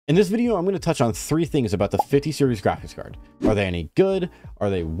In this video, I'm going to touch on 3 things about the 50 series graphics card. Are they any good? Are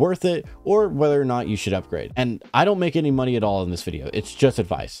they worth it? Or whether or not you should upgrade. And I don't make any money at all in this video. It's just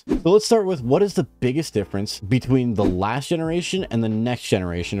advice. So let's start with what is the biggest difference between the last generation and the next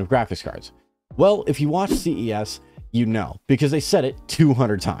generation of graphics cards? Well, if you watch CES, you know, because they said it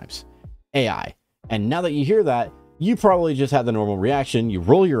 200 times. AI. And now that you hear that, you probably just have the normal reaction. You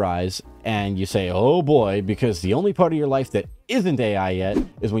roll your eyes and you say, oh boy, because the only part of your life that isn't AI yet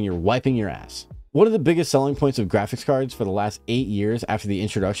is when you're wiping your ass. One of the biggest selling points of graphics cards for the last 8 years after the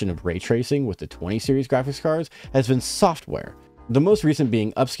introduction of ray tracing with the 20 series graphics cards has been software. The most recent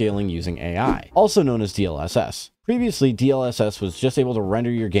being upscaling using AI, also known as DLSS. Previously, DLSS was just able to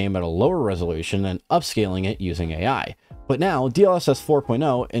render your game at a lower resolution and upscaling it using AI. But now, DLSS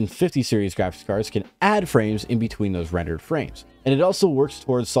 4.0 and 50 series graphics cards can add frames in between those rendered frames. And it also works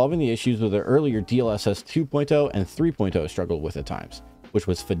towards solving the issues with the earlier DLSS 2.0 and 3.0 struggled with at times, which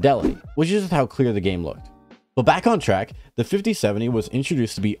was fidelity, which is just how clear the game looked. But back on track, the 5070 was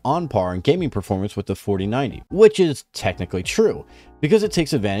introduced to be on par in gaming performance with the 4090, which is technically true, because it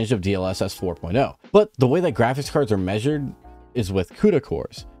takes advantage of DLSS 4.0. But the way that graphics cards are measured is with CUDA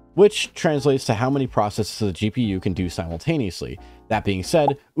cores, which translates to how many processes the GPU can do simultaneously. That being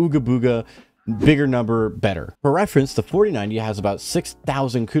said, ooga booga, bigger number, better. For reference, the 4090 has about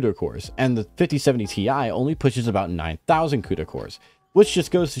 6,000 CUDA cores, and the 5070 Ti only pushes about 9,000 CUDA cores, which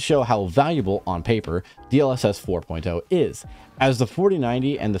just goes to show how valuable, on paper, DLSS 4.0 is, as the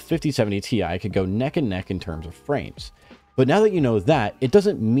 4090 and the 5070 Ti could go neck and neck in terms of frames. But now that you know that, it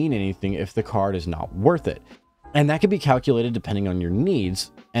doesn't mean anything if the card is not worth it. And that can be calculated depending on your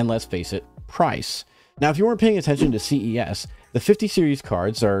needs, and let's face it, price. Now, if you weren't paying attention to CES, the 50 series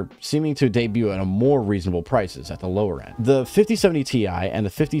cards are seeming to debut at a more reasonable prices at the lower end. The 5070 Ti and the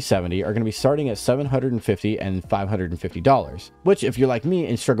 5070 are going to be starting at $750 and $550, which if you're like me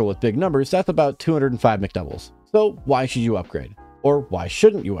and struggle with big numbers, that's about 205 McDoubles. So why should you upgrade? Or why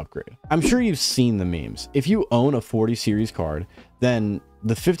shouldn't you upgrade? I'm sure you've seen the memes. If you own a 40 series card, then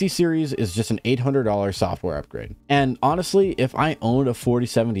the 50 series is just an $800 software upgrade. And honestly, if I owned a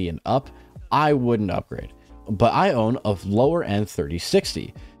 4070 and up, I wouldn't upgrade. But I own a lower end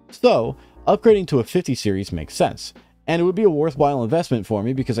 3060. So upgrading to a 50 series makes sense. And it would be a worthwhile investment for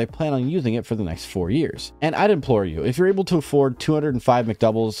me because I plan on using it for the next 4 years. And I'd implore you, if you're able to afford 205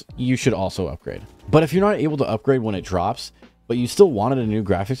 McDoubles, you should also upgrade. But if you're not able to upgrade when it drops, but you still wanted a new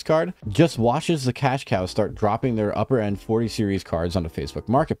graphics card, just watch as the cash cows start dropping their upper end 40 series cards onto Facebook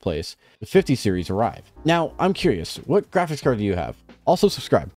Marketplace. The 50 series arrive. Now, I'm curious, what graphics card do you have? Also subscribe.